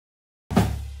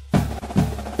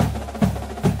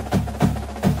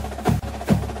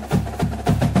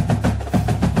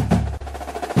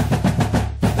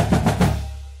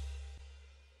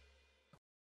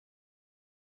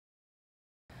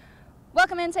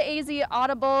Welcome into AZ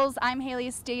Audibles. I'm Haley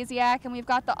Stasiak, and we've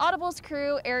got the Audibles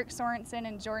crew, Eric Sorensen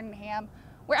and Jordan Ham.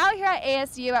 We're out here at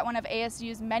ASU at one of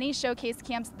ASU's many showcase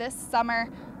camps this summer.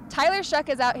 Tyler Shough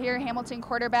is out here, Hamilton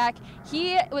quarterback.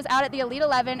 He was out at the Elite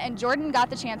 11, and Jordan got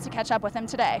the chance to catch up with him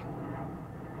today.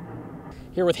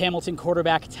 Here with Hamilton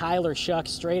quarterback Tyler Shough,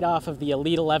 straight off of the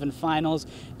Elite 11 finals.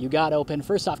 You got open.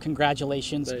 First off,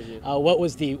 congratulations. Thank you. What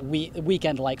was the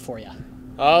weekend like for you?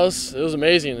 It was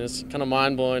amazing. It's kind of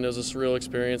mind-blowing. It was a surreal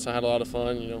experience. I had a lot of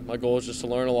fun. My goal was just to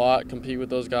learn a lot, compete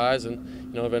with those guys,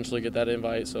 and eventually get that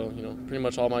invite. So pretty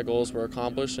much all my goals were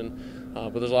accomplished.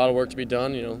 But there's a lot of work to be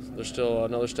done. There's still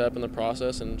another step in the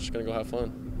process, and just gonna go have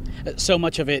fun. So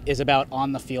much of it is about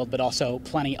on the field, but also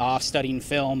plenty off, studying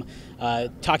film,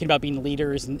 talking about being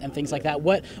leaders and things like that.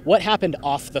 What happened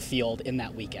off the field in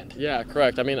that weekend? Yeah,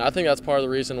 correct. I think that's part of the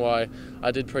reason why I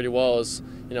did pretty well is,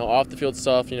 off the field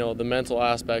stuff, the mental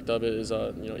aspect of it is,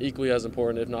 equally as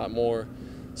important, if not more.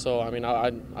 So,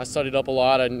 I studied up a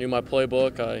lot. I knew my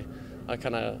playbook.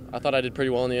 I thought I did pretty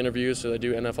well in the interviews, so I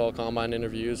do NFL Combine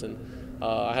interviews, and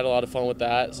I had a lot of fun with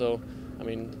that. So,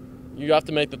 you have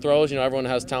to make the throws. Everyone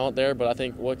has talent there, but I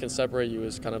think what can separate you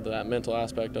is kind of that mental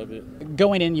aspect of it.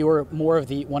 Going in, you were more of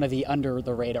one of the under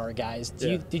the radar guys.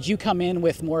 Did you come in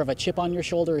with more of a chip on your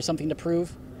shoulder or something to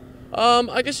prove?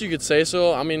 I guess you could say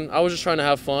so. I was just trying to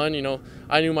have fun.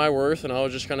 I knew my worth, and I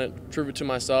was just kind of prove it to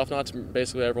myself, not to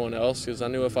basically everyone else, because I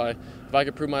knew if I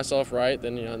could prove myself right,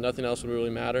 then nothing else would really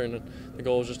matter. And the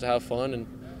goal was just to have fun, and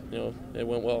it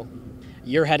went well.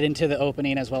 You're headed into the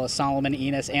opening as well as Solomon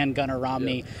Enos and Gunnar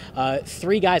Romney. Yes.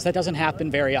 Three guys, that doesn't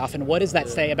happen very often. What does that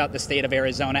say about the state of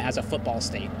Arizona as a football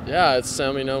state? Yeah, it's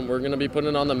we're going to be putting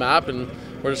it on the map, and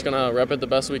we're just going to rep it the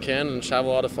best we can and just have a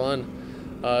lot of fun.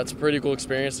 It's a pretty cool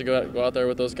experience to go out there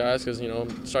with those guys because,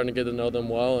 I'm starting to get to know them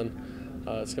well, and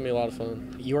it's going to be a lot of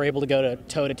fun. You were able to go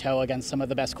toe-to-toe against some of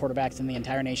the best quarterbacks in the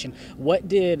entire nation. What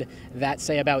did that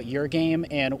say about your game,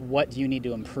 and what do you need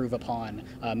to improve upon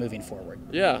moving forward?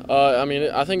 Yeah,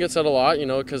 I think it said a lot,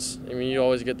 because, you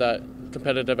always get that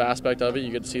competitive aspect of it.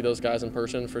 You get to see those guys in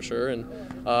person for sure,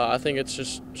 and I think it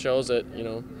just shows that,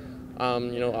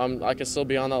 I can still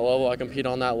be on that level. I compete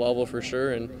on that level for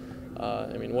sure, and,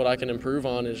 what I can improve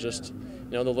on is just,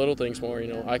 the little things more.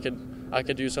 I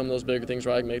could do some of those bigger things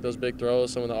right, make those big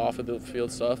throws, some of the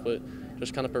off-the-field stuff, but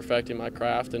just kind of perfecting my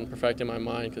craft and perfecting my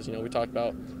mind because, we talked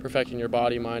about perfecting your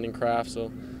body, mind, and craft.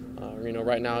 So,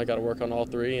 right now I got to work on all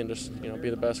three and just, be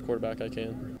the best quarterback I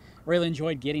can. Really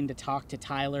enjoyed getting to talk to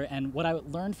Tyler, and what I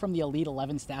learned from the Elite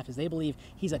 11 staff is they believe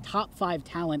he's a top 5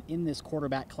 talent in this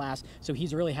quarterback class, so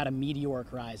he's really had a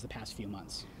meteoric rise the past few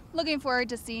months. Looking forward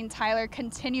to seeing Tyler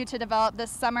continue to develop this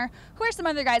summer. Who are some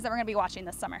other guys that we're going to be watching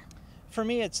this summer? For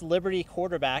me, it's Liberty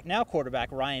quarterback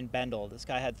Ryan Bendel. This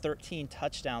guy had 13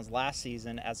 touchdowns last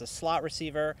season as a slot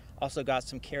receiver, also got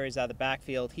some carries out of the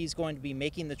backfield. He's going to be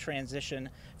making the transition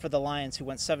for the Lions, who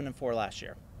went 7-4 last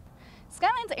year.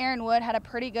 Skyline's Aaron Wood had a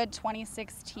pretty good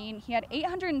 2016. He had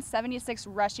 876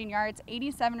 rushing yards,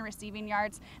 87 receiving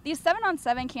yards. These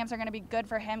 7-on-7 camps are going to be good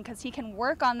for him because he can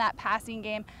work on that passing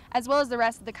game as well as the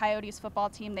rest of the Coyotes football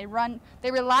team. They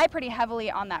rely pretty heavily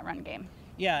on that run game.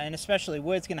 Yeah, and especially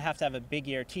Wood's going to have a big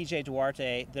year. TJ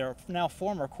Duarte, their now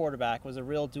former quarterback, was a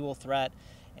real dual threat.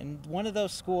 And one of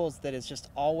those schools that is just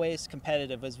always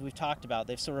competitive, as we've talked about.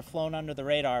 They've sort of flown under the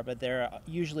radar, but they're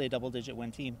usually a double-digit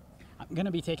win team. I'm going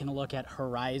to be taking a look at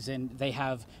Horizon. They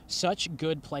have such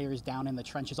good players down in the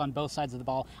trenches on both sides of the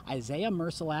ball. Isaiah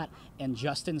Mercelat and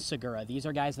Justin Segura. These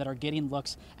are guys that are getting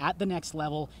looks at the next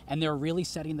level, and they're really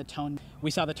setting the tone.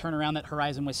 We saw the turnaround that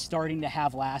Horizon was starting to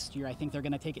have last year. I think they're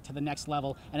going to take it to the next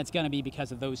level, and it's going to be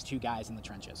because of those two guys in the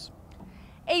trenches.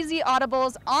 AZ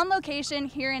Audibles on location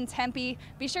here in Tempe.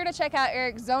 Be sure to check out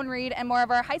Eric's zone read and more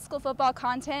of our high school football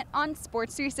content on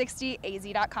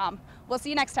sports360az.com. We'll see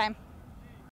you next time.